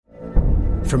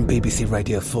From BBC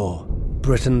Radio 4,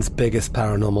 Britain's biggest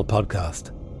paranormal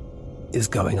podcast is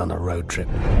going on a road trip.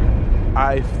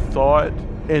 I thought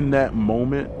in that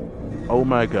moment, oh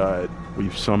my God,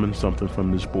 we've summoned something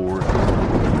from this board.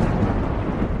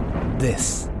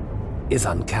 This is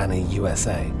Uncanny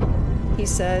USA. He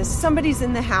says, somebody's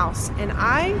in the house, and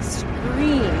I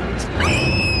screamed.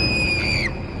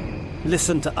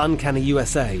 Listen to Uncanny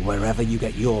USA wherever you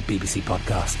get your BBC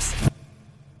podcasts,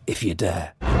 if you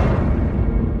dare.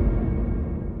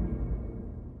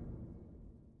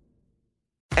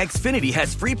 Xfinity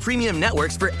has free premium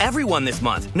networks for everyone this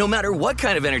month, no matter what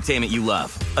kind of entertainment you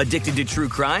love. Addicted to true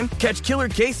crime? Catch killer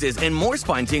cases and more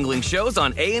spine-tingling shows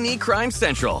on A&E Crime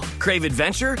Central. Crave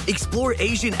adventure? Explore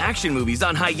Asian action movies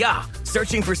on Hi-YAH.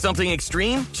 Searching for something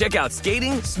extreme? Check out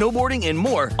skating, snowboarding, and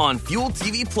more on Fuel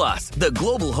TV Plus, the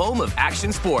global home of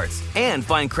action sports. And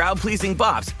find crowd-pleasing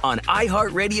bops on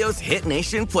iHeartRadio's Hit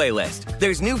Nation playlist.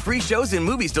 There's new free shows and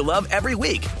movies to love every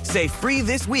week. Say free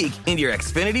this week in your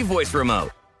Xfinity voice remote.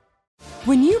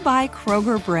 When you buy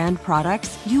Kroger brand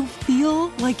products, you feel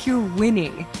like you're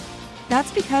winning.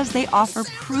 That's because they offer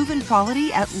proven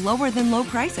quality at lower than low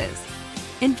prices.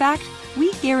 In fact,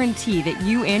 we guarantee that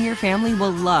you and your family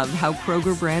will love how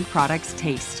Kroger brand products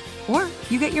taste, or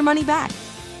you get your money back.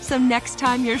 So next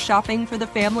time you're shopping for the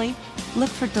family, look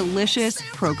for delicious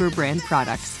Kroger brand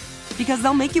products, because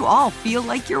they'll make you all feel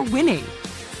like you're winning.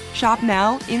 Shop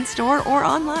now, in-store, or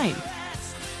online.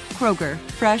 Kroger,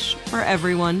 fresh for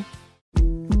everyone.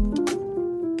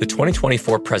 The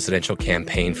 2024 presidential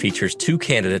campaign features two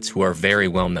candidates who are very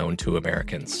well known to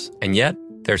Americans. And yet,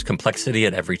 there's complexity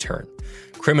at every turn.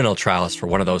 Criminal trials for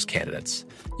one of those candidates.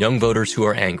 Young voters who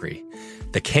are angry.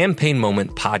 The Campaign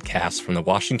Moment podcast from the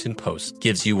Washington Post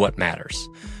gives you what matters.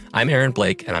 I'm Aaron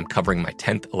Blake, and I'm covering my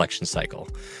 10th election cycle.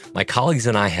 My colleagues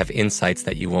and I have insights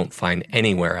that you won't find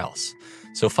anywhere else.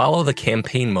 So follow The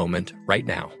Campaign Moment right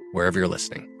now, wherever you're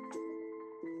listening.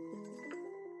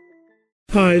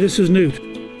 Hi, this is Newt.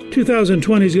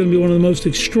 2020 is going to be one of the most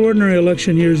extraordinary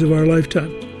election years of our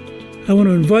lifetime. I want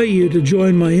to invite you to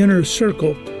join my inner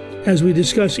circle as we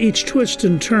discuss each twist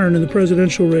and turn in the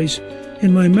presidential race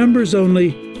in my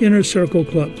members-only Inner Circle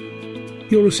Club.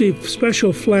 You'll receive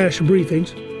special flash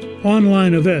briefings,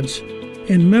 online events,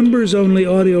 and members-only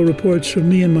audio reports from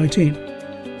me and my team.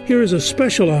 Here is a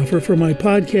special offer for my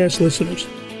podcast listeners.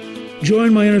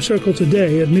 Join my Inner Circle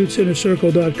today at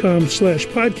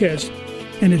newtsinnercircle.com/podcast.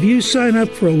 And if you sign up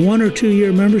for a 1 or 2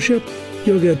 year membership,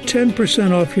 you'll get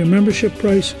 10% off your membership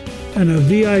price and a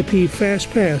VIP Fast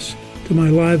Pass to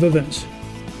my live events.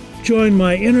 Join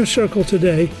my Inner Circle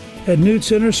today at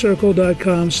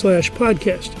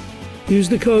newtsinnercircle.com/podcast. Use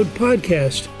the code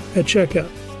PODCAST at checkout.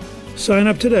 Sign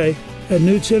up today at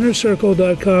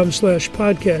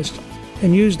newtsinnercircle.com/podcast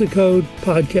and use the code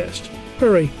PODCAST.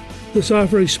 Hurry, this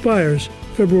offer expires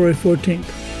February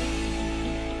 14th.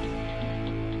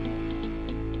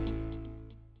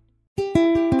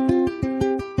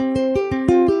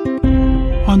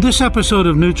 On this episode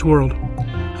of Newt's World,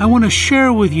 I want to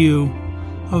share with you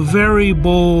a very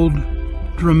bold,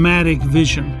 dramatic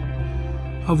vision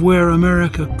of where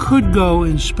America could go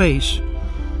in space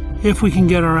if we can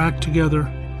get our act together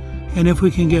and if we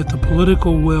can get the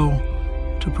political will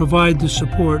to provide the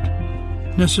support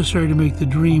necessary to make the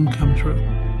dream come true.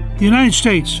 The United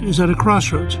States is at a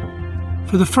crossroads.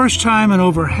 For the first time in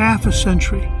over half a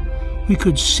century, we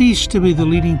could cease to be the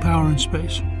leading power in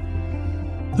space.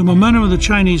 The momentum of the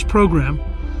Chinese program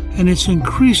and its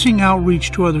increasing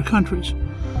outreach to other countries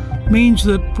means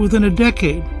that within a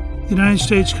decade, the United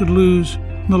States could lose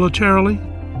militarily,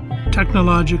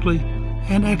 technologically,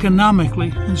 and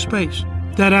economically in space.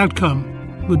 That outcome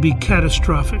would be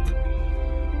catastrophic.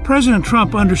 President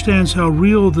Trump understands how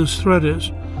real this threat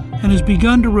is and has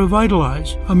begun to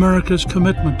revitalize America's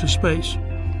commitment to space.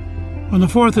 On the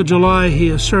 4th of July, he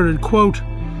asserted, quote,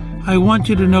 "I want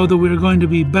you to know that we are going to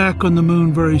be back on the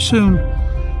moon very soon,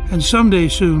 and someday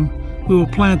soon we will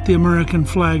plant the American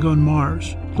flag on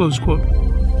Mars." Close quote.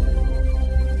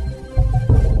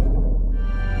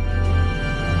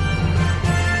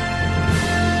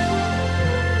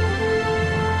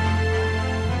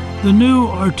 The new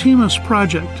Artemis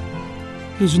project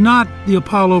is not the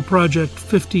Apollo project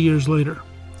 50 years later.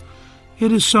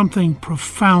 It is something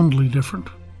profoundly different.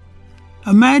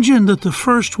 Imagine that the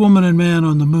first woman and man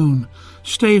on the moon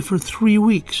stay for 3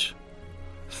 weeks,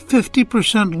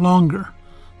 50% longer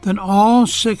than all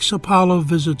 6 Apollo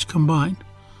visits combined.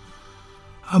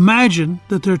 Imagine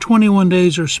that their 21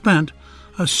 days are spent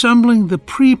assembling the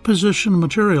pre-positioned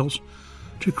materials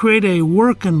to create a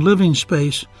work and living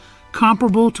space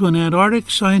comparable to an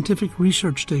Antarctic scientific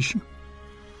research station.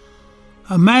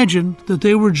 Imagine that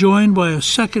they were joined by a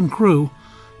second crew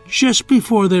just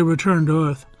before they returned to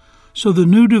Earth, so the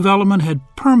new development had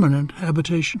permanent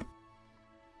habitation.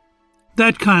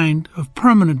 That kind of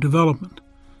permanent development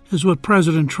is what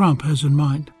President Trump has in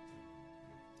mind.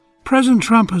 President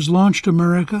Trump has launched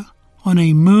America on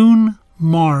a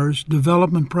Moon-Mars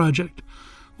development project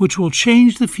which will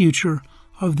change the future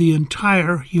of the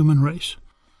entire human race.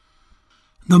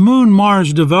 The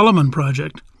Moon-Mars development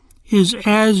project is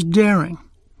as daring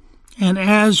and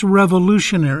as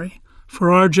revolutionary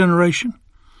for our generation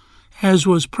as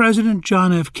was President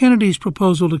John F. Kennedy's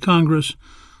proposal to Congress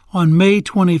on May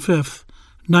 25,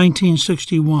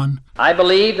 1961. I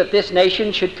believe that this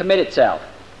nation should commit itself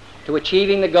to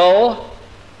achieving the goal,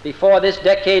 before this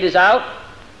decade is out,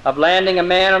 of landing a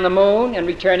man on the moon and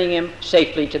returning him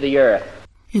safely to the Earth.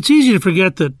 It's easy to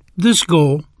forget that this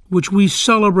goal, which we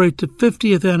celebrate the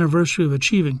 50th anniversary of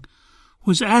achieving,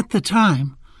 was at the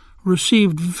time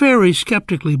received very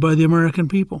skeptically by the American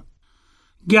people.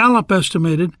 Gallup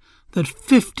estimated that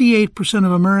 58%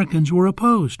 of Americans were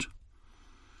opposed.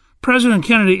 President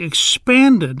Kennedy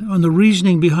expanded on the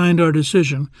reasoning behind our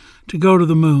decision to go to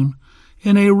the moon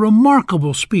in a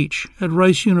remarkable speech at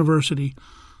Rice University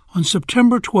on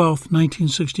September 12,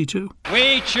 1962.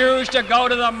 We choose to go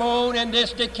to the moon in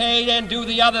this decade and do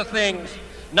the other things,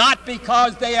 not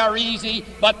because they are easy,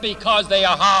 but because they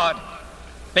are hard.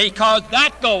 Because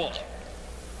that goal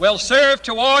will serve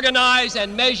to organize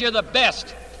and measure the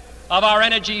best of our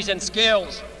energies and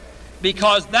skills.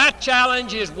 Because that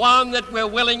challenge is one that we're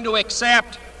willing to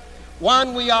accept,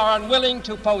 one we are unwilling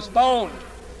to postpone,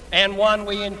 and one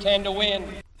we intend to win.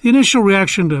 The initial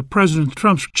reaction to President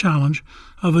Trump's challenge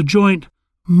of a joint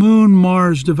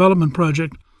Moon-Mars development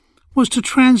project was to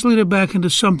translate it back into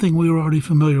something we were already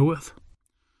familiar with.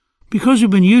 Because we've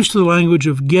been used to the language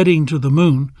of getting to the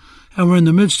moon, and we're in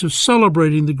the midst of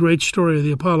celebrating the great story of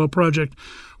the Apollo project,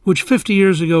 which 50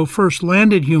 years ago first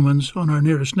landed humans on our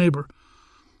nearest neighbor,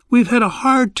 we've had a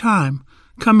hard time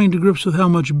coming to grips with how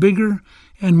much bigger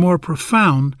and more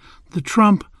profound the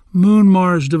Trump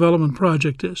Moon-Mars development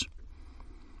project is.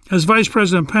 As Vice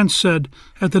President Pence said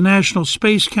at the National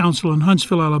Space Council in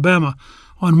Huntsville, Alabama,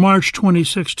 on March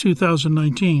 26,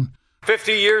 2019,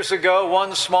 50 years ago,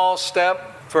 one small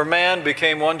step for man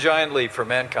became one giant leap for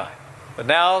mankind. But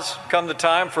now's come the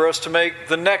time for us to make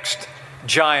the next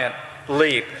giant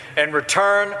leap and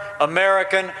return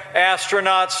American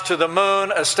astronauts to the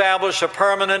moon, establish a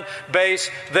permanent base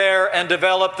there, and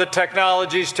develop the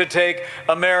technologies to take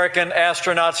American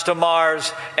astronauts to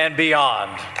Mars and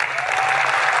beyond.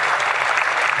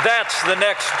 That's the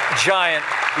next giant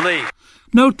leap.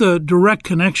 Note the direct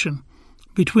connection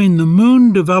between the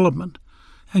moon development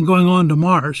and going on to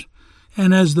Mars,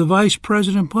 and as the Vice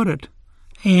President put it,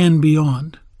 and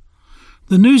beyond.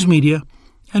 The news media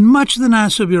and much of the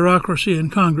NASA bureaucracy in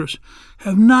Congress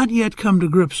have not yet come to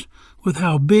grips with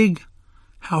how big,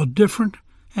 how different,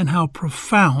 and how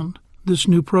profound this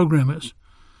new program is.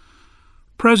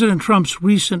 President Trump's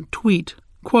recent tweet,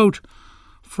 quote,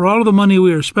 "For all of the money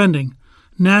we are spending,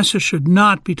 NASA should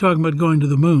not be talking about going to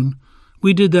the moon.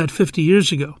 We did that 50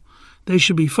 years ago. They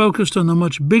should be focused on the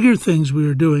much bigger things we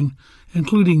are doing,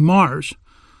 including Mars,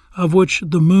 of which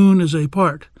the moon is a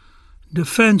part,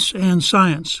 defense and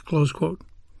science," close quote,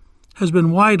 has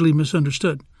been widely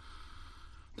misunderstood.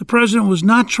 The president was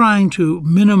not trying to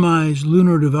minimize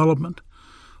lunar development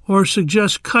or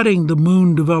suggest cutting the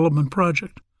moon development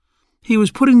project. He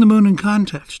was putting the moon in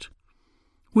context.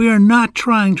 We are not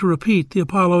trying to repeat the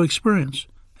Apollo experience,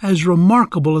 as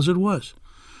remarkable as it was.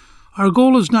 Our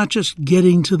goal is not just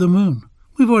getting to the moon.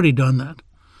 We've already done that.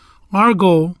 Our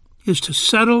goal is to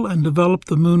settle and develop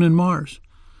the moon and Mars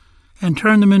and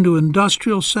turn them into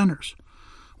industrial centers,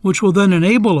 which will then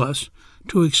enable us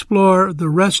to explore the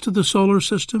rest of the solar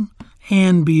system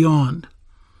and beyond.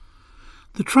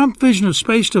 The Trump vision of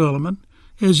space development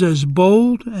is as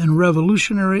bold and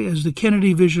revolutionary as the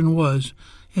Kennedy vision was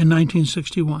in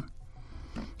 1961.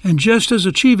 And just as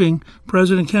achieving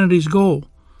President Kennedy's goal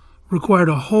required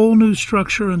a whole new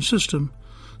structure and system,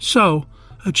 so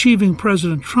achieving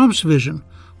President Trump's vision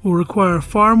will require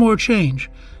far more change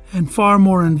and far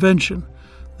more invention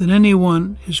than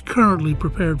anyone is currently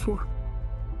prepared for.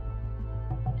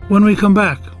 When we come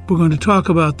back, we're going to talk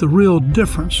about the real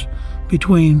difference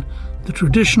between the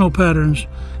traditional patterns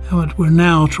and what we're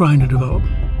now trying to develop.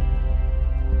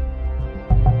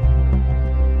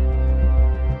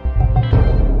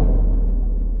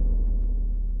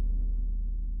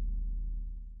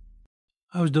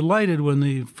 I was delighted when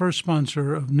the first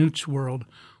sponsor of Newt's World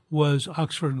was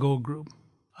Oxford Gold Group.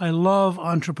 I love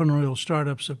entrepreneurial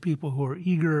startups of people who are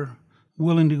eager,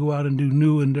 willing to go out and do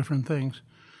new and different things.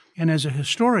 And as a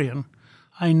historian,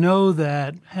 I know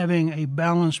that having a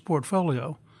balanced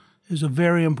portfolio is a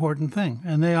very important thing.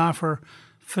 And they offer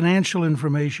financial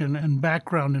information and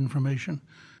background information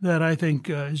that I think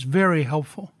is very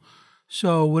helpful.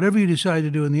 So whatever you decide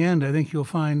to do in the end, I think you'll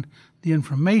find the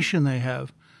information they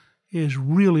have is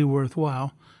really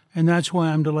worthwhile. And that's why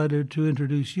I'm delighted to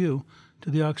introduce you to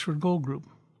the Oxford Gold Group.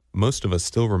 Most of us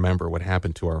still remember what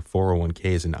happened to our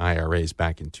 401ks and IRAs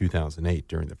back in 2008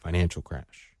 during the financial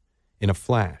crash. In a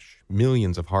flash,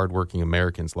 millions of hardworking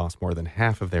Americans lost more than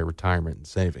half of their retirement and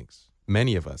savings.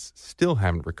 Many of us still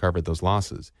haven't recovered those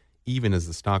losses, even as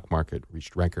the stock market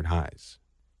reached record highs.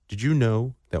 Did you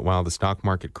know that while the stock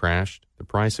market crashed, the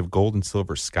price of gold and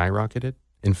silver skyrocketed?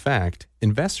 In fact,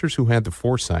 investors who had the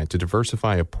foresight to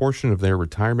diversify a portion of their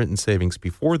retirement and savings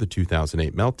before the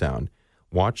 2008 meltdown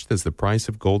watched as the price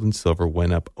of gold and silver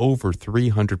went up over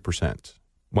 300%.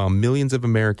 While millions of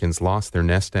Americans lost their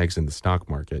nest eggs in the stock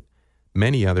market,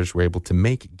 many others were able to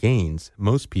make gains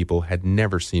most people had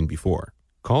never seen before.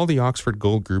 Call the Oxford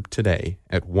Gold Group today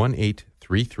at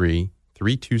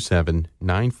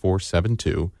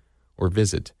 1-833-327-9472 or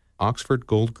visit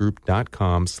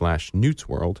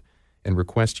oxfordgoldgroup.com/newtsworld and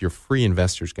request your free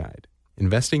investor's guide.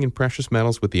 Investing in precious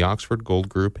metals with the Oxford Gold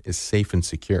Group is safe and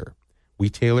secure. We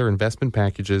tailor investment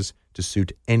packages to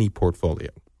suit any portfolio.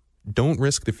 Don't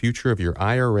risk the future of your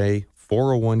IRA,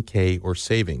 401k, or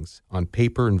savings on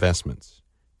paper investments.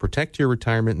 Protect your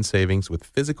retirement and savings with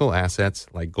physical assets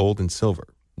like gold and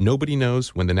silver. Nobody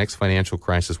knows when the next financial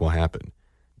crisis will happen.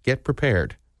 Get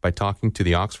prepared by talking to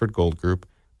the Oxford Gold Group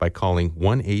by calling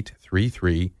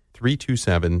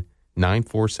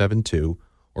 1-833-327-9472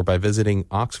 or by visiting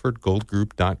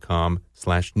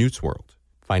oxfordgoldgroup.com/newtsworld.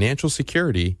 Financial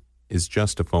security is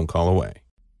just a phone call away.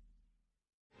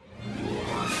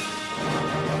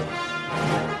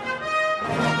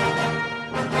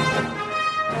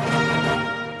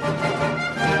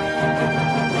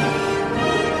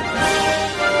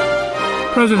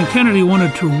 President Kennedy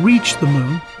wanted to reach the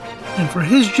moon, and for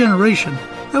his generation,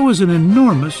 that was an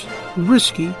enormous,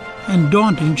 risky, and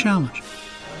daunting challenge.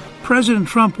 President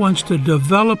Trump wants to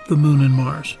develop the moon and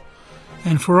Mars,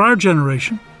 and for our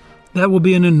generation, that will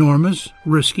be an enormous,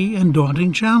 risky, and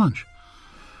daunting challenge.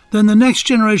 Then the next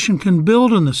generation can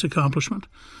build on this accomplishment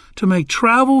to make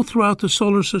travel throughout the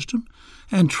solar system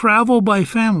and travel by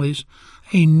families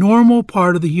a normal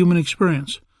part of the human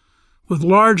experience, with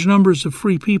large numbers of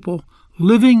free people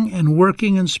living and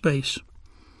working in space.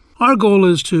 Our goal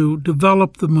is to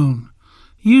develop the moon,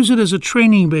 use it as a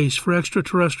training base for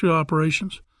extraterrestrial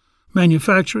operations,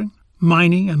 manufacturing,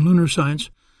 mining, and lunar science,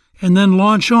 and then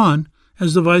launch on,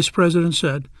 as the Vice President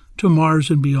said, to Mars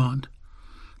and beyond.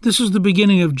 This is the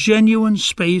beginning of genuine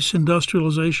space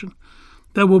industrialization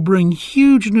that will bring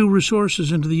huge new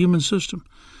resources into the human system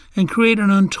and create an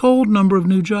untold number of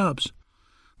new jobs.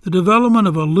 The development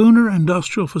of a lunar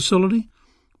industrial facility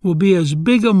will be as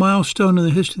big a milestone in the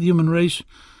history of the human race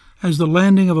as the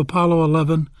landing of Apollo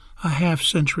 11 a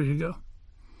half-century ago.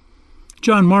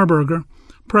 John Marburger,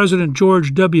 President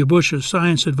George W. Bush's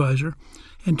science advisor,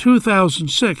 in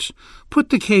 2006 put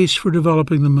the case for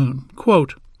developing the moon.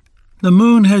 Quote, "The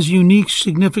moon has unique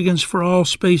significance for all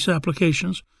space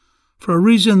applications, for a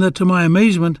reason that, to my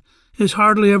amazement, is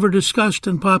hardly ever discussed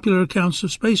in popular accounts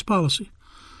of space policy.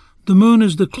 The moon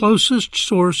is the closest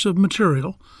source of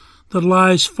material that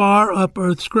lies far up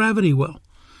Earth's gravity well.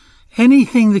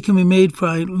 Anything that can be made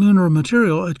by lunar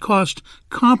material at cost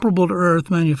comparable to Earth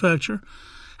manufacture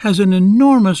has an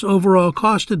enormous overall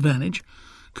cost advantage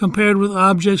compared with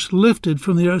objects lifted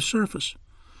from the Earth's surface.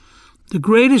 The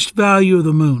greatest value of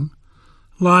the moon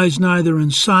lies neither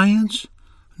in science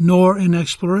nor in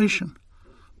exploration,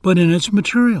 but in its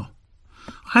material.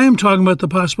 I am talking about the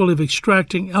possibility of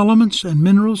extracting elements and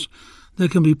minerals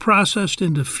that can be processed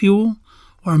into fuel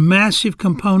or massive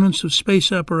components of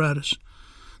space apparatus.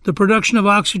 The production of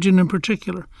oxygen in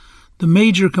particular, the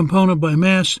major component by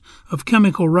mass of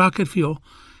chemical rocket fuel,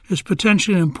 is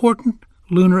potentially an important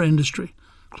lunar industry."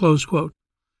 Close quote.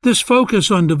 This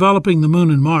focus on developing the moon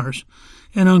and Mars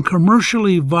and on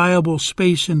commercially viable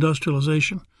space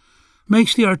industrialization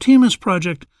makes the Artemis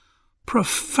project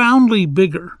profoundly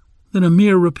bigger than a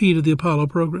mere repeat of the Apollo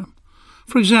program.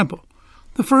 For example,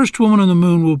 the first woman on the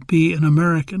moon will be an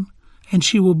American, and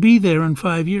she will be there in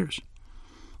 5 years.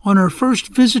 On her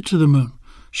first visit to the moon,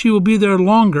 she will be there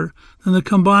longer than the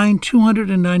combined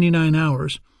 299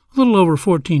 hours, a little over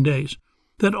 14 days,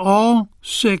 that all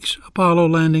 6 Apollo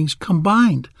landings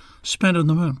combined spent on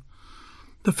the moon.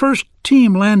 The first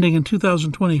team landing in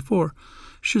 2024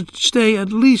 should stay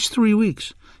at least 3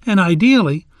 weeks, and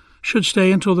ideally should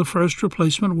stay until the first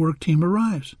replacement work team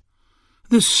arrives.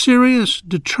 This serious,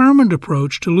 determined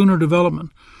approach to lunar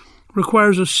development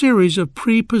requires a series of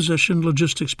pre-positioned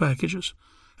logistics packages.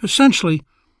 Essentially,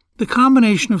 the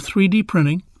combination of 3D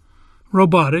printing,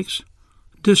 robotics,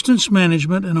 distance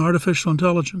management, and artificial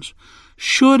intelligence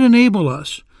should enable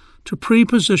us to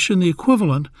pre-position the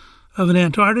equivalent of an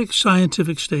Antarctic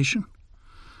scientific station.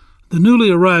 The newly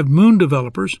arrived moon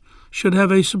developers should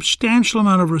have a substantial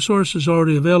amount of resources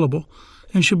already available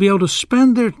and should be able to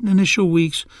spend their initial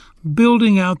weeks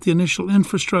building out the initial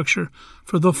infrastructure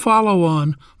for the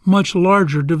follow-on, much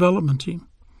larger development team.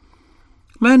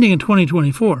 Landing in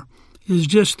 2024 is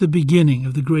just the beginning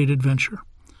of the great adventure.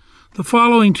 The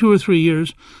following 2 or 3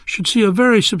 years should see a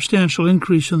very substantial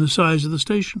increase in the size of the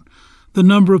station, the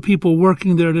number of people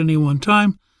working there at any one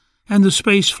time, and the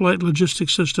space flight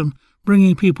logistics system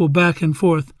bringing people back and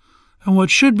forth, and what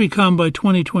should become by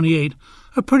 2028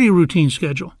 a pretty routine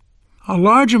schedule. A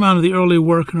large amount of the early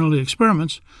work and early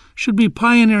experiments should be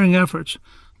pioneering efforts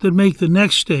that make the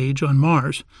next stage on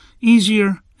Mars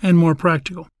easier and more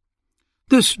practical.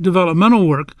 This developmental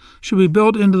work should be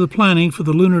built into the planning for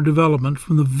the lunar development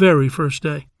from the very first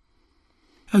day.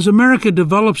 As America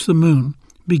develops the moon,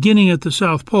 beginning at the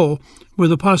South Pole, where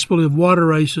the possibility of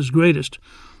water ice is greatest,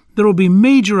 there will be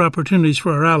major opportunities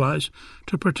for our allies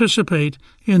to participate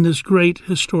in this great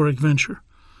historic venture.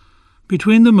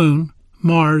 Between the moon,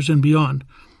 Mars, and beyond,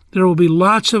 there will be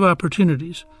lots of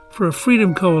opportunities for a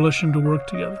freedom coalition to work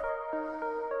together.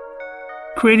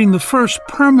 Creating the first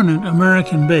permanent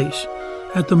American base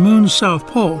at the moon's South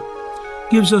Pole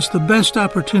gives us the best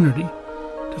opportunity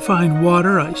to find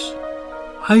water ice.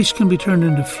 Ice can be turned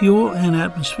into fuel and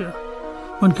atmosphere.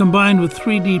 When combined with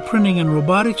 3D printing and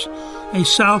robotics, a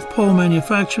South Pole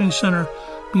manufacturing center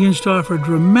begins to offer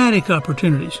dramatic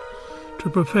opportunities to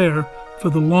prepare for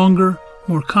the longer,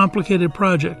 more complicated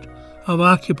project of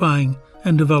occupying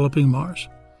and developing Mars.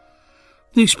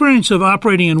 The experience of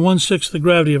operating in 1/6 the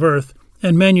gravity of Earth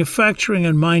and manufacturing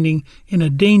and mining in a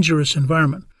dangerous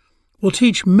environment will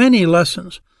teach many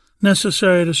lessons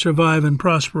necessary to survive and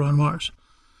prosper on Mars.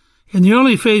 In the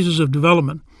early phases of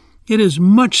development, it is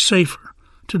much safer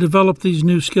to develop these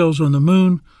new skills on the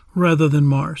Moon rather than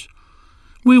Mars.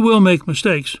 We will make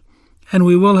mistakes, and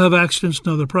we will have accidents and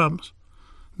other problems.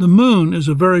 The Moon is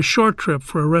a very short trip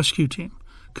for a rescue team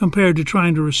compared to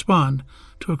trying to respond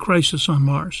to a crisis on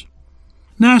Mars.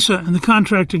 NASA and the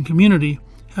contracting community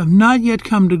have not yet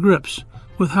come to grips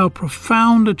with how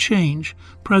profound a change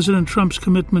President Trump's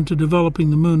commitment to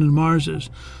developing the Moon and Mars is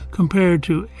compared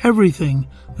to everything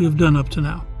we have done up to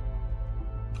now.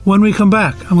 When we come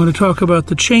back, I'm going to talk about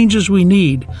the changes we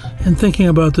need in thinking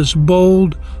about this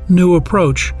bold, new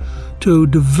approach to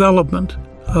development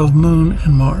of Moon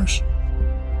and Mars.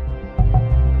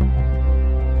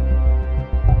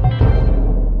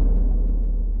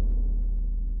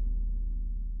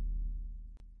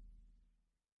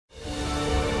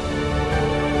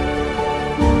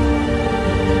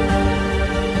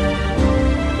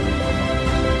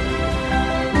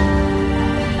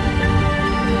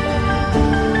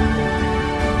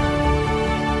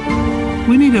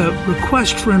 We need a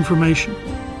request for information,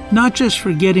 not just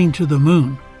for getting to the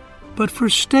Moon, but for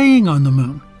staying on the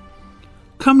Moon.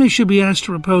 Companies should be asked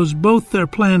to propose both their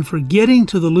plan for getting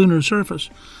to the lunar surface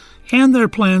and their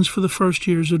plans for the first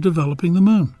years of developing the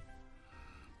Moon.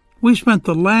 We've spent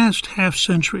the last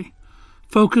half-century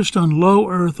focused on low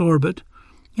Earth orbit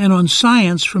and on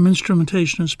science from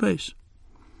instrumentation in space.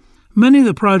 Many of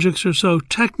the projects are so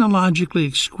technologically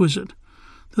exquisite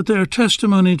that they are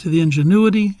testimony to the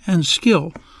ingenuity and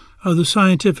skill of the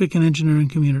scientific and engineering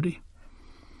community.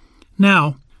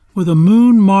 Now, with a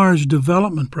Moon-Mars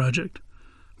development project,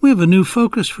 we have a new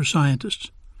focus for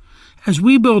scientists. As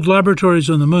we build laboratories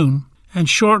on the Moon, and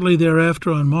shortly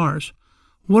thereafter on Mars,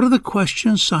 what are the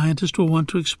questions scientists will want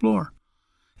to explore?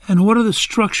 And what are the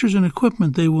structures and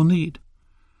equipment they will need?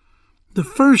 The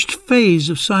first phase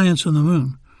of science on the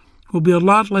Moon will be a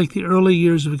lot like the early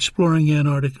years of exploring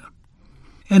Antarctica.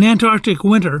 An Antarctic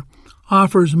winter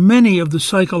offers many of the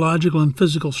psychological and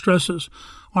physical stresses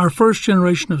our first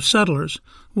generation of settlers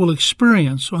will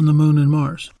experience on the Moon and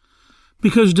Mars.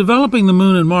 Because developing the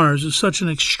Moon and Mars is such an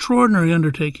extraordinary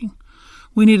undertaking,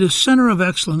 we need a center of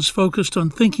excellence focused on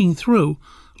thinking through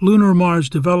lunar Mars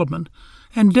development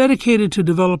and dedicated to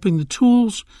developing the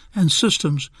tools and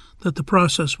systems that the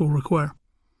process will require.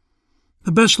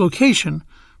 The best location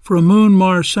for a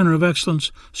Moon-Mars Center of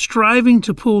Excellence striving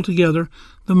to pull together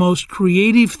the most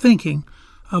creative thinking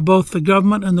of both the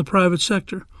government and the private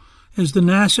sector is the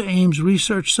NASA Ames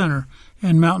Research Center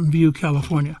in Mountain View,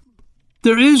 California.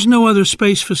 There is no other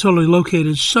space facility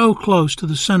located so close to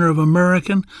the center of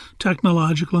American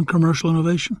technological and commercial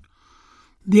innovation.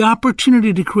 The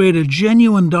opportunity to create a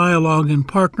genuine dialogue and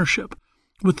partnership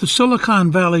with the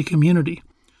Silicon Valley community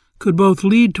could both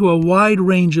lead to a wide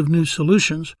range of new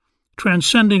solutions,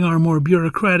 transcending our more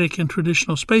bureaucratic and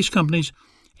traditional space companies,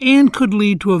 and could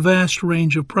lead to a vast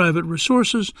range of private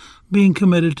resources being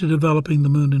committed to developing the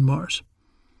Moon and Mars.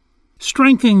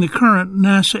 Strengthening the current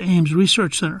NASA Ames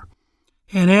Research Center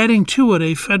and adding to it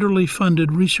a federally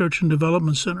funded Research and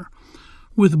Development Center,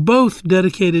 with both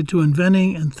dedicated to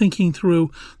inventing and thinking through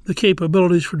the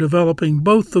capabilities for developing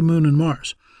both the Moon and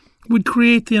Mars, would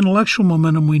create the intellectual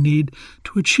momentum we need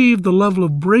to achieve the level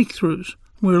of breakthroughs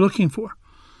we're looking for.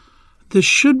 This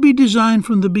should be designed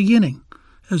from the beginning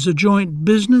as a joint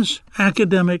business,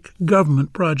 academic,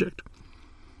 government project.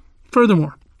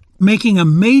 Furthermore, making a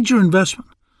major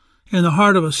investment in the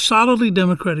heart of a solidly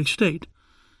democratic state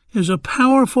is a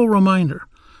powerful reminder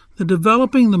that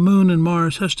developing the Moon and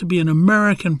Mars has to be an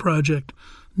American project,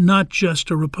 not just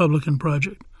a Republican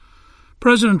project.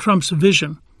 President Trump's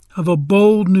vision of a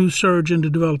bold new surge into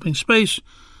developing space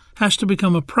has to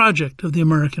become a project of the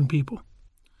American people.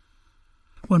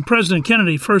 When President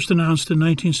Kennedy first announced in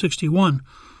 1961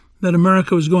 that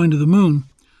America was going to the moon,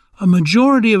 a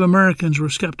majority of Americans were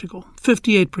skeptical.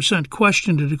 58%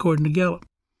 questioned it, according to Gallup.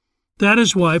 That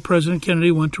is why President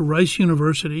Kennedy went to Rice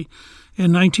University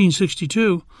in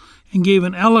 1962 and gave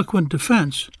an eloquent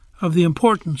defense of the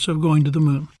importance of going to the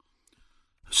moon.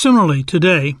 Similarly,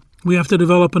 today, we have to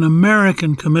develop an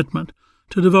American commitment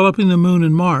to developing the Moon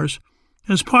and Mars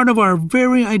as part of our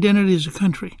very identity as a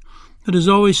country that is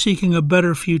always seeking a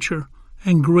better future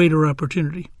and greater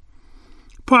opportunity.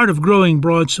 Part of growing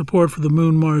broad support for the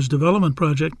Moon-Mars Development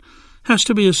Project has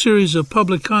to be a series of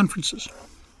public conferences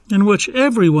in which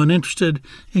everyone interested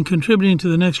in contributing to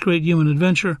the next great human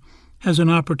adventure has an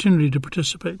opportunity to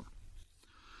participate.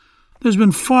 There's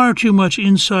been far too much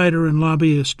insider and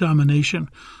lobbyist domination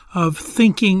of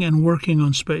thinking and working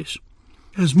on space.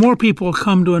 As more people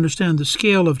come to understand the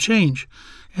scale of change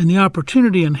and the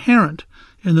opportunity inherent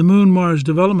in the Moon-Mars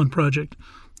Development Project,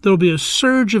 there will be a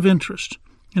surge of interest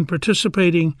in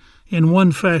participating in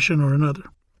one fashion or another.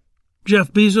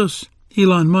 Jeff Bezos,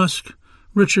 Elon Musk,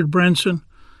 Richard Branson,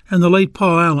 and the late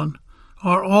Paul Allen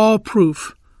are all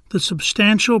proof that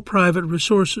substantial private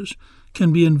resources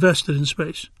can be invested in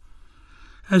space.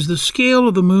 As the scale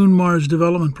of the Moon-Mars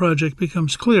Development Project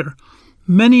becomes clear,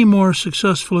 many more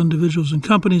successful individuals and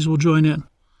companies will join in.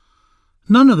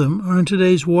 None of them are in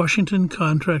today's Washington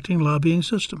contracting lobbying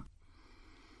system.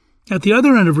 At the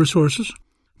other end of resources,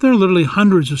 there are literally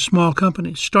hundreds of small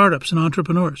companies, startups, and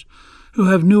entrepreneurs who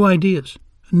have new ideas,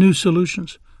 new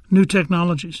solutions, new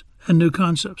technologies, and new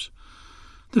concepts.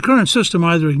 The current system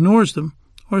either ignores them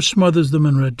or smothers them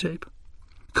in red tape.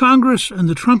 Congress and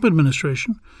the Trump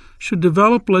administration should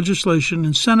develop legislation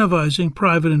incentivizing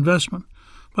private investment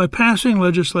by passing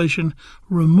legislation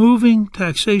removing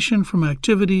taxation from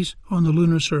activities on the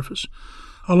lunar surface,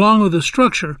 along with a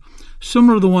structure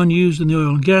similar to the one used in the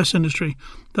oil and gas industry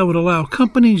that would allow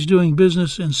companies doing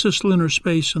business in cislunar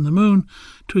space and the moon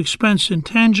to expense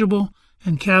intangible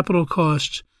and capital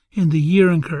costs in the year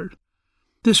incurred.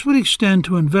 This would extend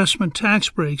to investment tax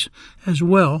breaks as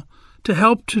well to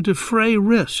help to defray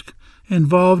risk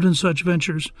involved in such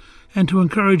ventures and to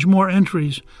encourage more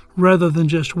entries rather than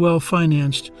just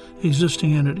well-financed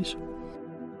existing entities.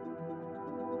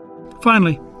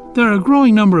 Finally, there are a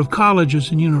growing number of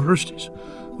colleges and universities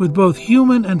with both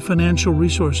human and financial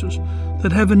resources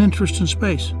that have an interest in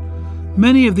space.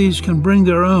 Many of these can bring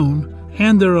their own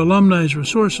and their alumni's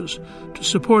resources to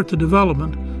support the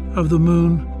development of the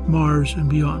Moon, Mars, and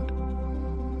beyond.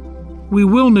 We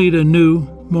will need a new,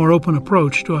 more open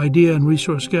approach to idea and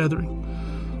resource gathering.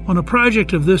 On a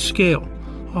project of this scale,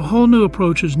 a whole new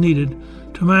approach is needed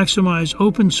to maximize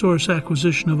open-source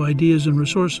acquisition of ideas and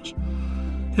resources.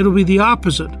 It will be the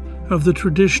opposite of the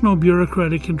traditional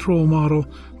bureaucratic control model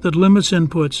that limits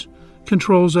inputs,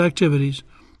 controls activities,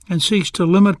 and seeks to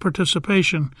limit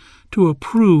participation to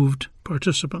approved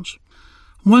participants.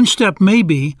 One step may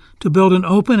be to build an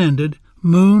open-ended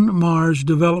Moon-Mars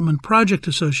Development Project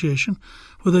Association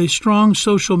with a strong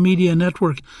social media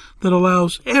network that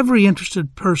allows every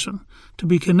interested person to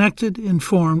be connected,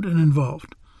 informed, and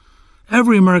involved.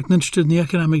 Every American interested in the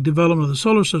economic development of the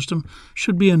solar system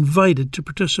should be invited to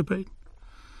participate.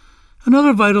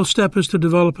 Another vital step is to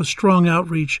develop a strong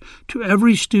outreach to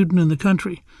every student in the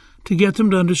country to get them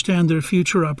to understand their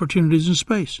future opportunities in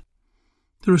space.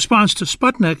 The response to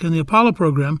Sputnik and the Apollo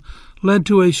program led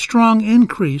to a strong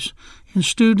increase in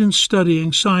students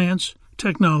studying science,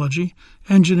 technology,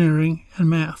 engineering, and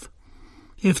math.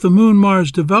 If the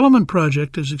Moon-Mars Development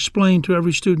Project is explained to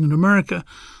every student in America,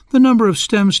 the number of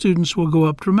STEM students will go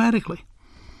up dramatically.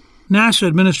 NASA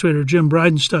Administrator Jim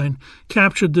Bridenstine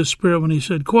captured this spirit when he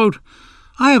said, quote,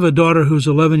 "I have a daughter who's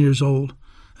 11 years old,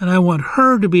 and I want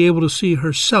her to be able to see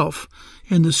herself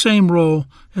in the same role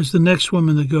as the next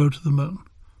women that go to the moon."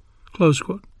 Close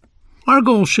quote. Our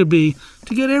goal should be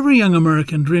to get every young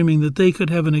American dreaming that they could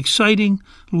have an exciting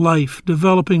life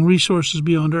developing resources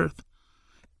beyond Earth.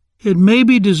 It may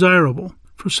be desirable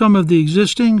for some of the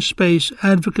existing space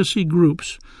advocacy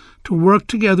groups to work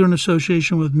together in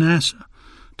association with NASA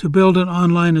to build an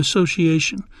online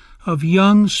association of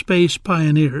young space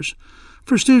pioneers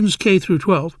for students K through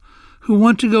 12 who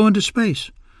want to go into space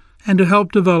and to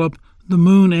help develop the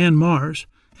Moon and Mars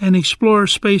and explore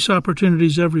space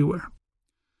opportunities everywhere.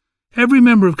 Every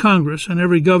member of Congress and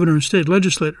every governor and state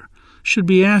legislator should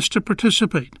be asked to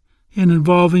participate in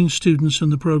involving students in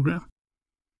the program.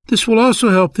 This will also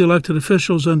help the elected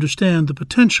officials understand the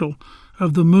potential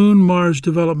of the Moon-Mars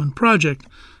Development Project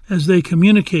as they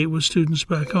communicate with students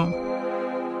back home.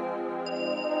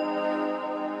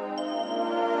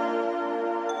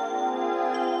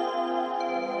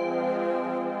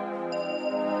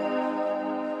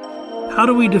 How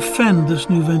do we defend this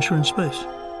new venture in space?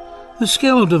 The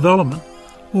scale of development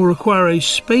will require a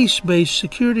space-based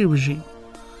security regime.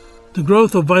 The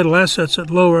growth of vital assets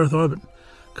at low Earth orbit,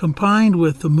 combined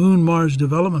with the Moon-Mars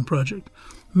Development Project,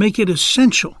 make it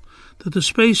essential that the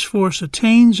Space Force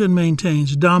attains and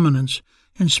maintains dominance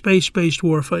in space-based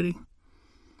warfighting.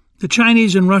 The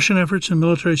Chinese and Russian efforts in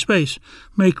military space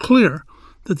make clear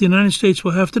that the United States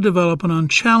will have to develop an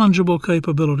unchallengeable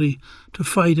capability to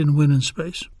fight and win in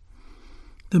space.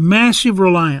 The massive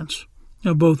reliance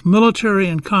of both military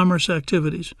and commerce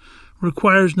activities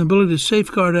requires an ability to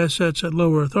safeguard assets at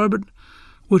low Earth orbit,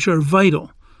 which are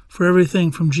vital for everything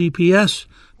from GPS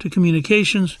to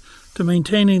communications to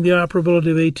maintaining the operability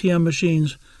of ATM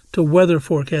machines to weather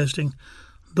forecasting.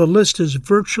 The list is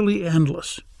virtually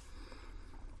endless.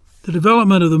 The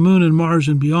development of the Moon and Mars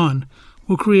and beyond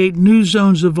will create new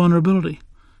zones of vulnerability,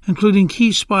 including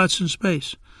key spots in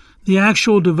space, the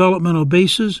actual developmental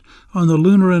bases on the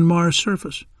lunar and Mars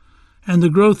surface, and the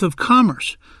growth of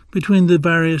commerce between the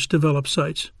various developed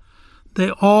sites.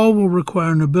 They all will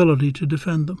require an ability to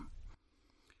defend them.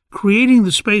 Creating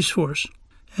the Space Force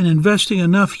and investing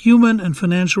enough human and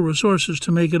financial resources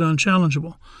to make it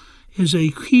unchallengeable is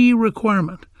a key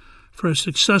requirement for a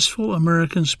successful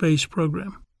American space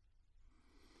program.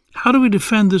 How do we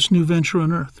defend this new venture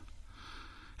on Earth?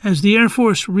 As the Air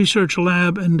Force Research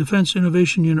Lab and Defense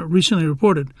Innovation Unit recently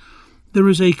reported, there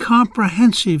is a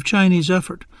comprehensive Chinese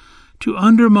effort to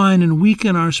undermine and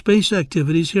weaken our space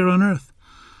activities here on Earth,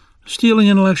 stealing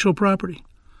intellectual property,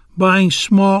 buying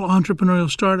small entrepreneurial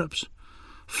startups,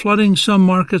 flooding some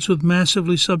markets with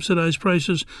massively subsidized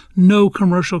prices no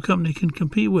commercial company can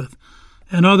compete with,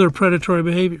 and other predatory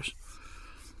behaviors.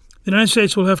 The United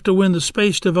States will have to win the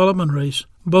space development race,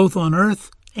 both on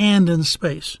Earth and in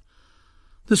space.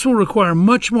 This will require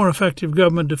much more effective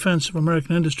government defense of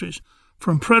American industries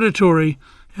from predatory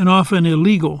and often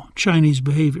illegal Chinese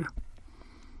behavior.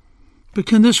 But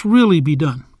can this really be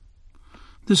done?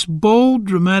 This bold,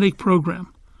 dramatic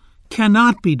program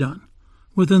cannot be done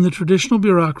within the traditional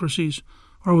bureaucracies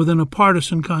or within a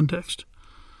partisan context.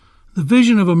 The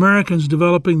vision of Americans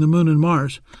developing the Moon and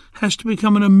Mars has to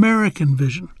become an American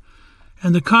vision,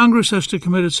 and the Congress has to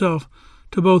commit itself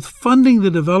to both funding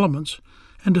the developments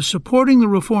and to supporting the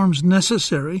reforms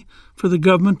necessary for the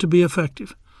government to be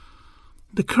effective.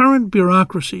 The current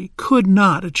bureaucracy could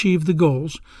not achieve the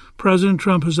goals President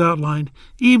Trump has outlined,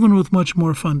 even with much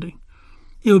more funding.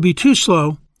 It would be too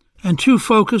slow and too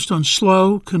focused on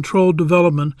slow, controlled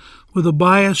development with a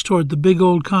bias toward the big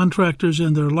old contractors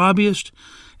and their lobbyists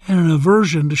and an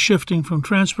aversion to shifting from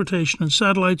transportation and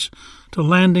satellites to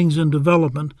landings and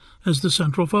development as the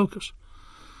central focus.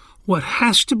 What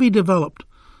has to be developed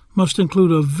must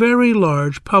include a very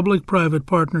large public-private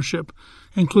partnership,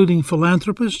 including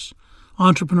philanthropists,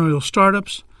 entrepreneurial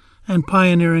startups, and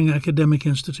pioneering academic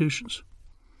institutions.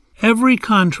 Every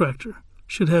contractor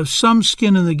should have some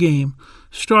skin in the game,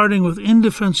 starting with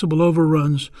indefensible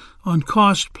overruns on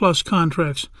cost-plus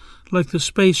contracts like the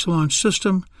Space Launch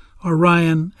System,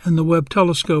 Orion, and the Webb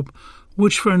Telescope,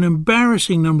 which for an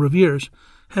embarrassing number of years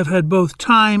have had both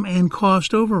time and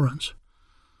cost overruns.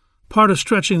 Part of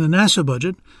stretching the NASA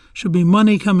budget should be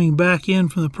money coming back in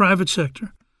from the private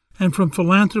sector and from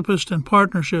philanthropists and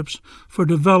partnerships for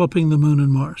developing the Moon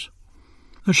and Mars.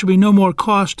 There should be no more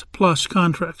cost-plus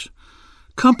contracts.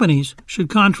 Companies should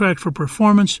contract for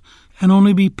performance and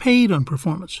only be paid on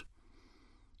performance.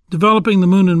 Developing the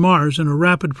Moon and Mars in a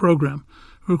rapid program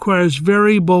requires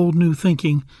very bold new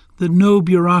thinking that no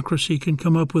bureaucracy can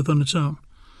come up with on its own.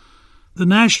 The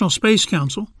National Space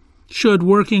Council should,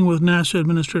 working with NASA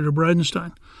Administrator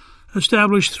Bridenstine,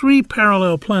 establish 3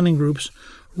 parallel planning groups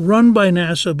run by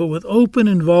NASA but with open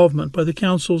involvement by the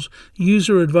Council's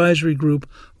User Advisory Group,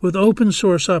 with open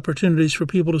source opportunities for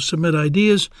people to submit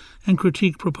ideas and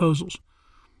critique proposals.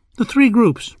 The 3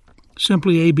 groups,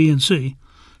 simply A, B, and C,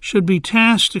 should be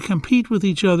tasked to compete with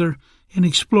each other in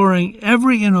exploring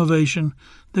every innovation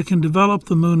that can develop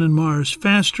the Moon and Mars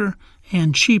faster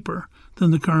and cheaper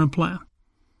than the current plan.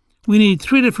 We need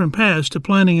 3 different paths to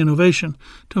planning innovation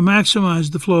to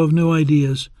maximize the flow of new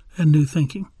ideas and new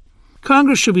thinking.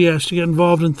 Congress should be asked to get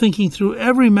involved in thinking through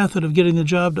every method of getting the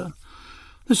job done.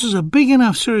 This is a big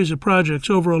enough series of projects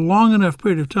over a long enough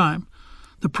period of time.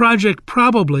 The project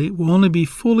probably will only be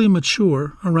fully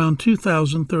mature around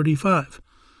 2035,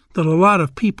 that a lot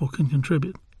of people can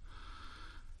contribute.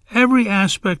 Every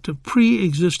aspect of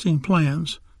pre-existing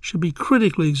plans should be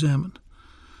critically examined.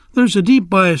 There's a deep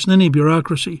bias in any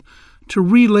bureaucracy to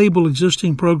relabel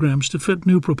existing programs to fit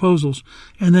new proposals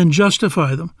and then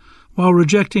justify them while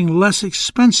rejecting less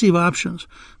expensive options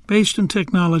based on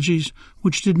technologies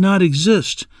which did not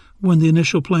exist when the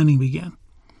initial planning began.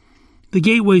 The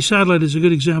Gateway satellite is a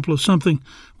good example of something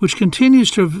which continues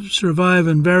to survive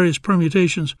in various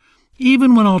permutations,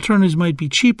 even when alternatives might be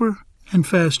cheaper and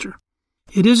faster.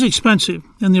 It is expensive,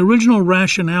 and the original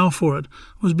rationale for it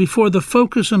was before the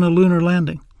focus on a lunar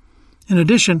landing. In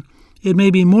addition, it may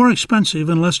be more expensive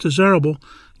and less desirable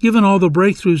given all the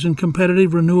breakthroughs in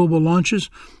competitive renewable launches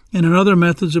and in other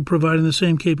methods of providing the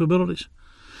same capabilities.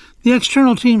 The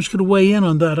external teams could weigh in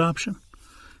on that option.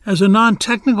 As a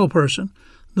non-technical person,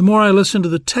 the more I listen to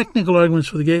the technical arguments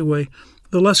for the Gateway,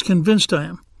 the less convinced I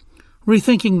am.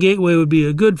 Rethinking Gateway would be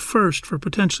a good first for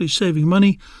potentially saving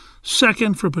money,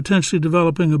 second for potentially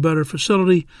developing a better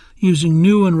facility using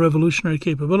new and revolutionary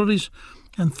capabilities,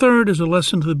 and third is a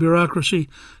lesson to the bureaucracy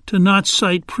to not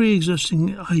cite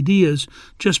pre-existing ideas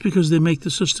just because they make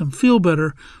the system feel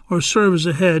better or serve as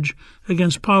a hedge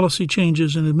against policy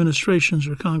changes in administrations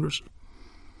or Congress.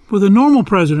 With a normal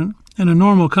president and a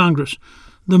normal Congress,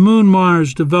 the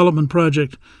Moon-Mars development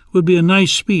project would be a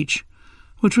nice speech,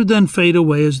 which would then fade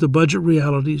away as the budget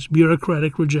realities,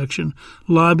 bureaucratic rejection,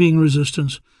 lobbying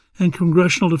resistance, and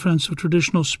congressional defense of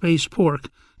traditional space pork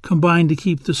combined to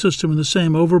keep the system in the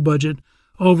same over-budget,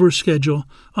 over-schedule,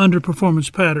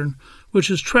 underperformance pattern, which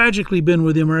has tragically been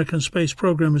where the American space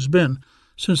program has been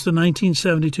since the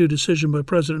 1972 decision by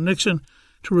President Nixon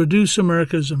to reduce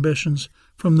America's ambitions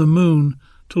from the Moon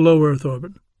to low Earth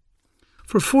orbit.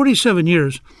 For 47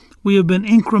 years, we have been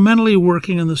incrementally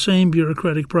working in the same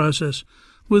bureaucratic process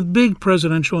with big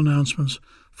presidential announcements,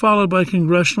 followed by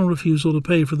congressional refusal to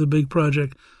pay for the big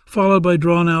project, followed by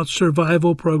drawn-out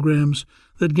survival programs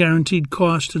that guaranteed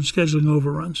cost and scheduling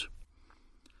overruns.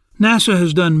 NASA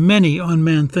has done many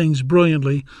unmanned things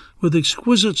brilliantly with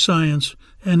exquisite science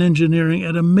and engineering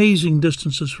at amazing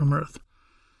distances from Earth.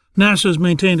 NASA has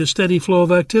maintained a steady flow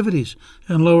of activities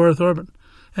in low Earth orbit,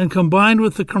 and combined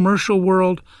with the commercial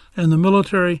world and the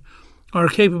military, our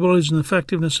capabilities and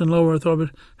effectiveness in low Earth orbit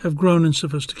have grown in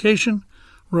sophistication,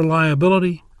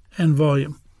 reliability, and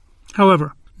volume.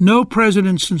 However, no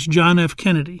president since John F.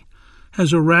 Kennedy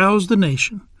has aroused the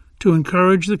nation to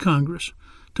encourage the Congress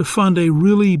to fund a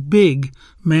really big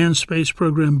manned space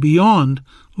program beyond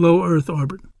low Earth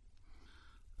orbit.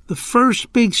 The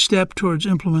first big step towards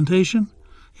implementation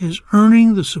is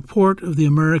earning the support of the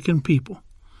American people.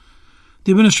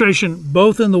 The administration,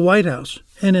 both in the White House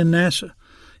and in NASA,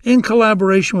 in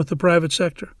collaboration with the private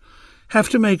sector, have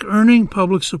to make earning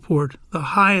public support the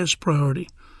highest priority.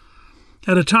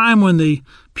 At a time when the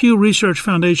Pew Research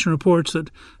Foundation reports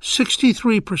that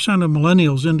 63% of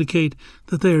millennials indicate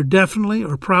that they are definitely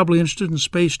or probably interested in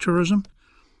space tourism,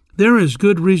 there is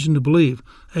good reason to believe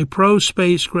a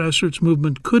pro-space grassroots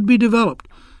movement could be developed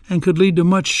and could lead to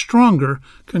much stronger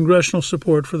congressional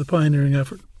support for the pioneering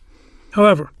effort.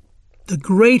 However, the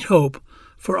great hope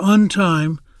for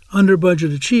on-time,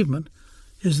 under-budget achievement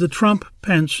is the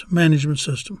Trump-Pence management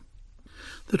system.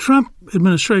 The Trump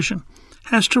administration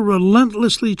has to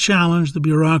relentlessly challenge the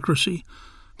bureaucracy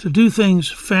to do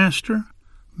things faster,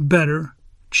 better,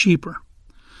 cheaper.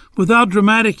 Without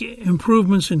dramatic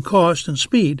improvements in cost and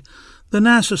speed, the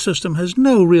NASA system has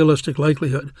no realistic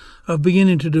likelihood of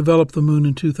beginning to develop the Moon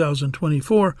in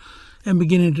 2024 and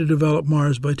beginning to develop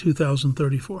Mars by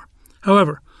 2034.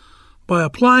 However, by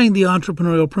applying the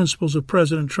entrepreneurial principles of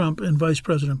President Trump and Vice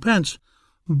President Pence,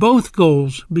 both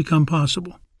goals become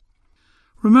possible.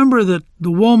 Remember that the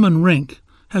Wollman Rink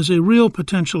has a real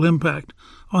potential impact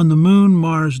on the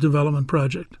Moon-Mars development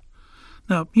project.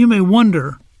 Now, you may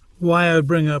wonder why I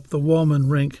bring up the Wollman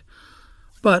Rink,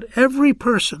 but every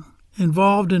person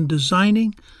involved in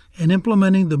designing in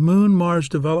implementing the Moon-Mars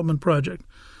Development Project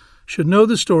should know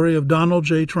the story of Donald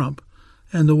J. Trump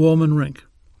and the Wollman Rink.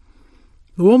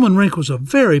 The Wollman Rink was a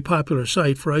very popular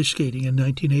site for ice skating in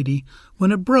 1980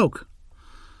 when it broke.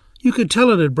 You could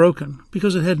tell it had broken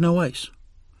because it had no ice.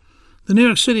 The New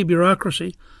York City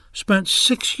bureaucracy spent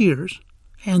 6 years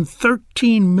and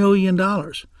 $13 million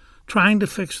trying to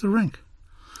fix the rink.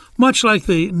 Much like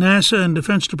the NASA and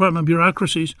Defense Department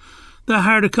bureaucracies, they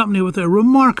hired a company with a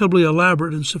remarkably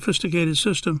elaborate and sophisticated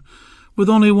system with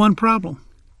only one problem.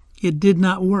 It did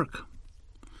not work.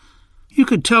 You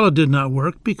could tell it did not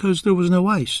work because there was no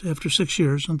ice after 6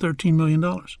 years and $13 million.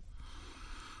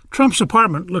 Trump's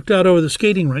apartment looked out over the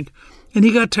skating rink, and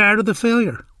he got tired of the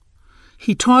failure.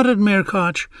 He taunted Mayor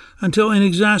Koch until, in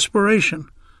exasperation,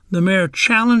 the mayor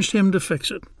challenged him to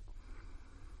fix it.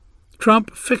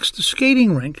 Trump fixed the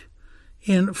skating rink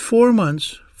in 4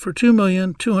 months for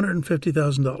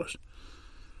 $2,250,000.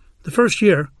 The first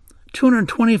year,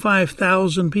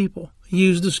 225,000 people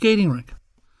used the skating rink.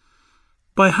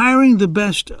 By hiring the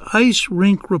best ice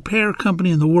rink repair company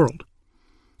in the world,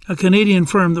 a Canadian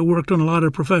firm that worked on a lot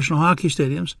of professional hockey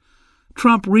stadiums,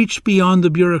 Trump reached beyond the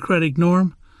bureaucratic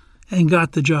norm and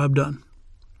got the job done.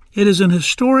 It is an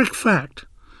historic fact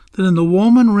that in the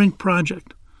Wollman Rink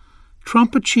project,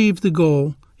 Trump achieved the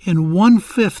goal in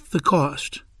 1/5 the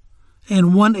cost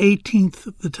and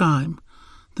 1/18 the time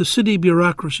the city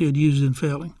bureaucracy had used in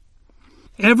failing.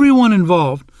 Everyone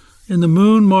involved in the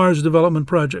Moon-Mars Development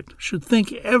Project should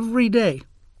think every day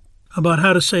about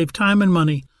how to save time and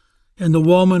money in the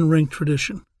Wollman Rink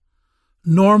tradition.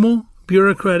 Normal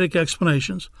bureaucratic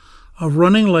explanations of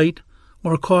running late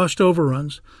or cost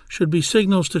overruns should be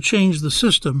signals to change the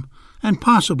system and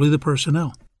possibly the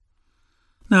personnel.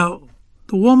 Now,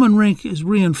 the Wollman Rink is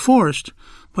reinforced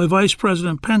by Vice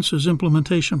President Pence's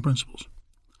implementation principles.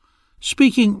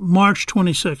 Speaking March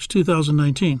 26,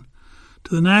 2019,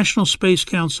 to the National Space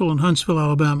Council in Huntsville,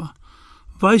 Alabama,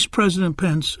 Vice President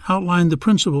Pence outlined the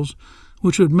principles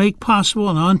which would make possible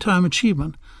an on-time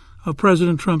achievement of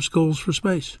President Trump's goals for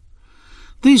space.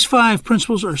 These 5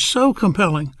 principles are so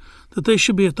compelling that they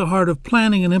should be at the heart of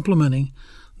planning and implementing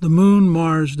the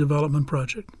Moon-Mars Development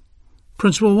Project.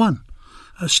 Principle 1,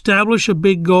 establish a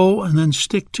big goal and then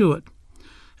stick to it.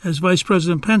 As Vice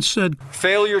President Pence said,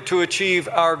 failure to achieve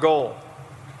our goal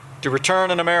to return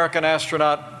an American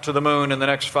astronaut to the moon in the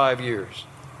next 5 years,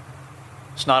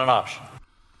 it's not an option.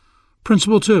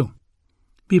 Principle 2,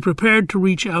 be prepared to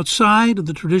reach outside of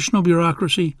the traditional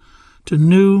bureaucracy to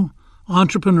new,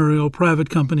 entrepreneurial private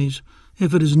companies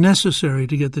if it is necessary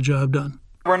to get the job done.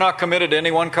 We're not committed to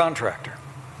any one contractor.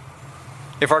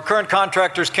 If our current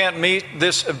contractors can't meet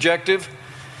this objective,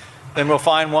 then we'll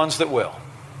find ones that will.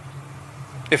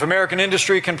 If American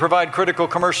industry can provide critical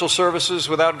commercial services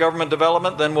without government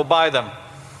development, then we'll buy them.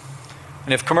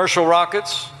 And if commercial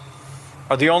rockets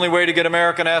are the only way to get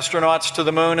American astronauts to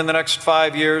the moon in the next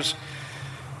 5 years,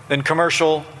 then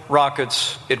commercial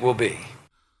rockets it will be.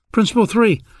 Principle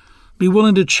 3, be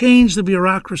willing to change the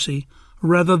bureaucracy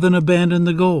rather than abandon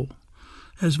the goal.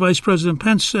 As Vice President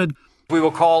Pence said, we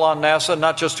will call on NASA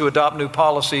not just to adopt new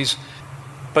policies,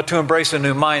 but to embrace a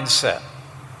new mindset.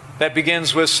 That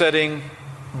begins with setting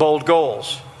bold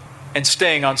goals and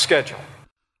staying on schedule.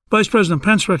 Vice President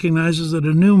Pence recognizes that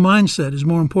a new mindset is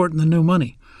more important than new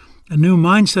money. A new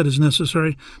mindset is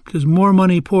necessary because more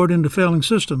money poured into failing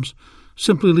systems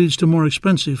simply leads to more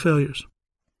expensive failures.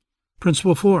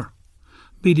 Principle 4,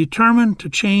 be determined to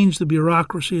change the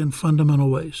bureaucracy in fundamental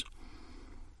ways.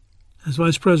 As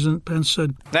Vice President Pence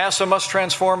said, NASA must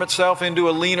transform itself into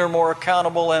a leaner, more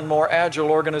accountable, and more agile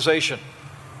organization.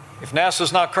 If NASA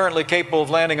is not currently capable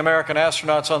of landing American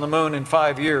astronauts on the moon in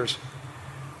 5 years,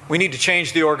 we need to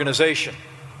change the organization,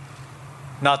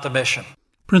 not the mission.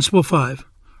 Principle 5,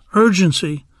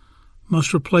 urgency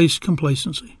must replace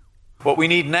complacency. What we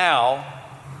need now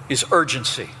is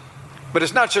urgency. But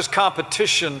it's not just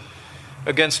competition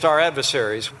against our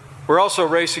adversaries. We're also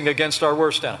racing against our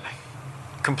worst enemy,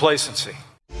 complacency.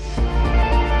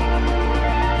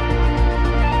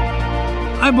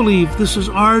 I believe this is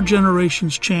our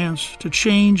generation's chance to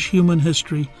change human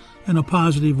history in a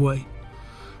positive way.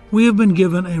 We have been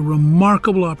given a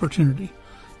remarkable opportunity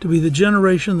to be the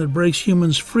generation that breaks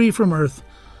humans free from Earth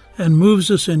and moves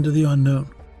us into the unknown.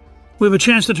 We have a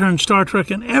chance to turn Star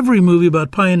Trek and every movie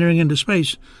about pioneering into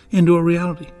space into a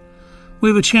reality. We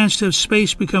have a chance to have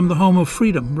space become the home of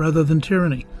freedom rather than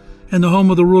tyranny, and the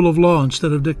home of the rule of law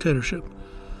instead of dictatorship.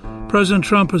 President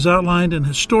Trump has outlined an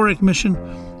historic mission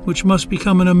which must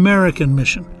become an American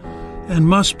mission and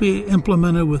must be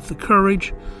implemented with the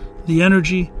courage, the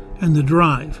energy, and the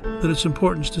drive that its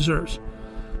importance deserves.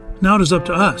 Now it is up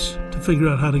to us to figure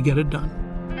out how to get it done.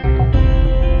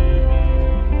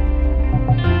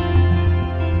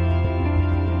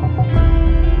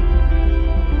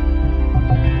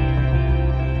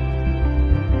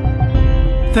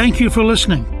 Thank you for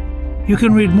listening. You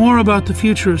can read more about the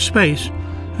future of space,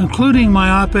 including my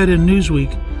op-ed in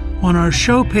Newsweek, on our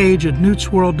show page at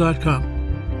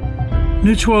newtsworld.com.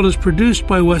 Newt's World is produced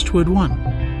by Westwood One.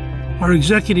 Our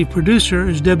executive producer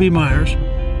is Debbie Myers,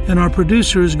 and our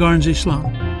producer is Garnsey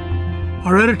Sloan.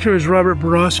 Our editor is Robert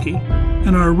Borowski,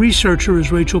 and our researcher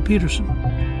is Rachel Peterson.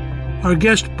 Our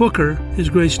guest booker is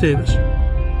Grace Davis.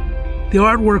 The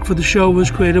artwork for the show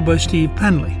was created by Steve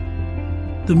Penley.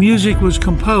 The music was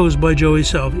composed by Joey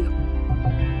Salvia.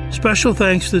 Special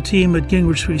thanks to the team at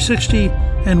Gingrich 360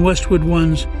 and Westwood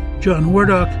One's John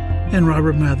Wardock and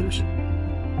Robert Mathers.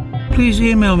 Please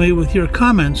email me with your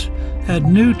comments at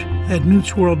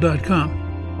newt@newtsworld.com.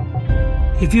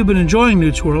 If you've been enjoying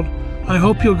Newt's World, I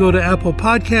hope you'll go to Apple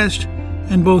Podcast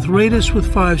and both rate us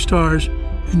with 5 stars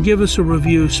and give us a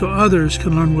review so others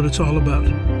can learn what it's all about.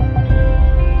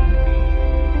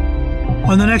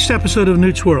 On the next episode of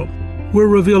Newt's World, we're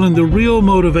revealing the real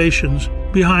motivations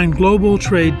behind global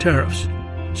trade tariffs,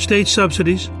 state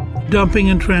subsidies, dumping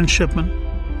and transshipment.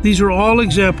 These are all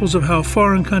examples of how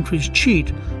foreign countries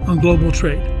cheat on global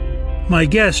trade. My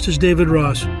guest is David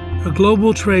Ross, a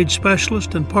global trade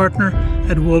specialist and partner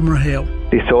at WilmerHale.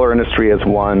 The solar industry is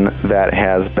one that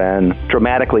has been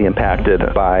dramatically impacted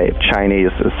by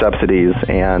Chinese subsidies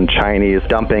and Chinese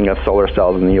dumping of solar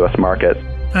cells in the U.S. market.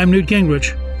 I'm Newt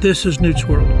Gingrich. This is Newt's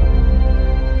World.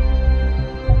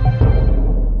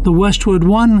 The Westwood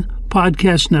One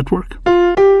Podcast Network.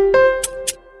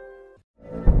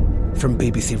 From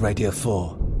BBC Radio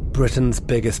 4, Britain's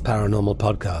biggest paranormal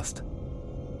podcast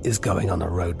is going on a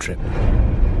road trip.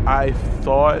 I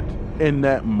thought in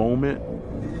that moment,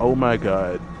 oh my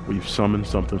God, we've summoned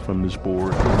something from this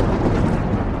board.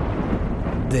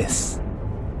 This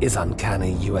is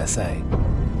Uncanny USA.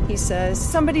 He says,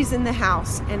 somebody's in the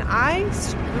house, and I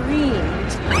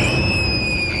screamed.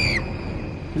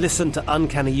 Listen to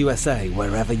Uncanny USA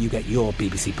wherever you get your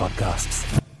BBC podcasts,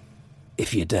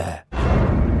 if you dare.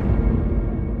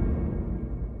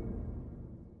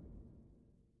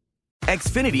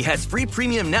 Xfinity has free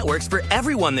premium networks for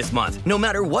everyone this month, no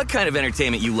matter what kind of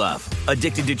entertainment you love.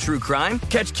 Addicted to true crime?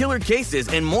 Catch killer cases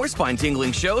and more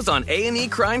spine-tingling shows on A&E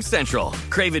Crime Central.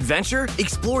 Crave adventure?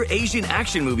 Explore Asian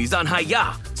action movies on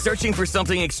Hi-YAH. Searching for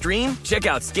something extreme? Check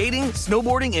out skating,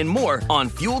 snowboarding, and more on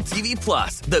Fuel TV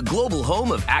Plus, the global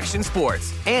home of action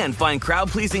sports. And find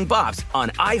crowd-pleasing bops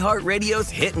on iHeartRadio's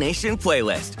Hit Nation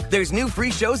playlist. There's new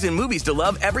free shows and movies to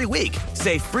love every week.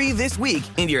 Say free this week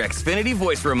in your Xfinity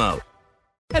voice remote.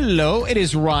 Hello, it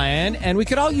is Ryan, and we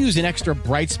could all use an extra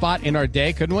bright spot in our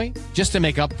day, couldn't we? Just to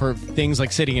make up for things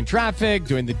like sitting in traffic,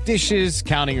 doing the dishes,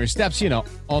 counting your steps, you know,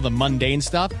 all the mundane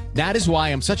stuff. That is why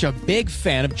I'm such a big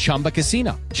fan of Chumba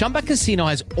Casino. Chumba Casino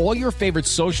has all your favorite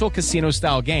social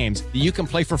casino-style games that you can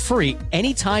play for free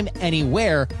anytime,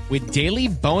 anywhere with daily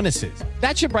bonuses.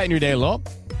 That should brighten your day a little.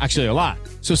 Actually, a lot.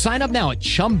 So sign up now at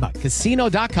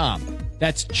ChumbaCasino.com.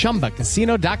 That's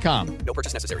ChumbaCasino.com. No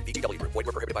purchase necessary. VGW Group. Void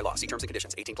where prohibited by law. See terms and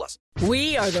conditions. 18+.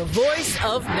 We are the voice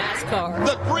of NASCAR.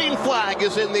 The green flag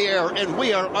is in the air, and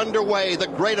we are underway. The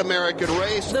Great American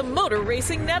Race. The Motor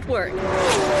Racing Network.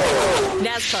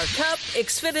 NASCAR Cup,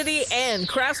 Xfinity, and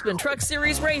Craftsman Truck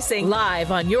Series Racing live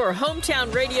on your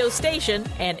hometown radio station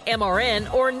and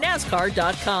MRN or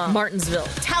NASCAR.com. Martinsville,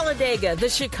 Talladega, the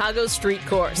Chicago Street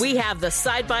Course. We have the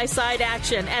side-by-side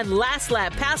action and last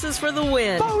lap passes for the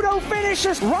win. Photo finish.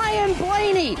 Ryan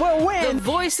Blaney will win. The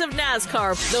voice of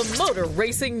NASCAR, the Motor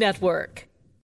Racing Network.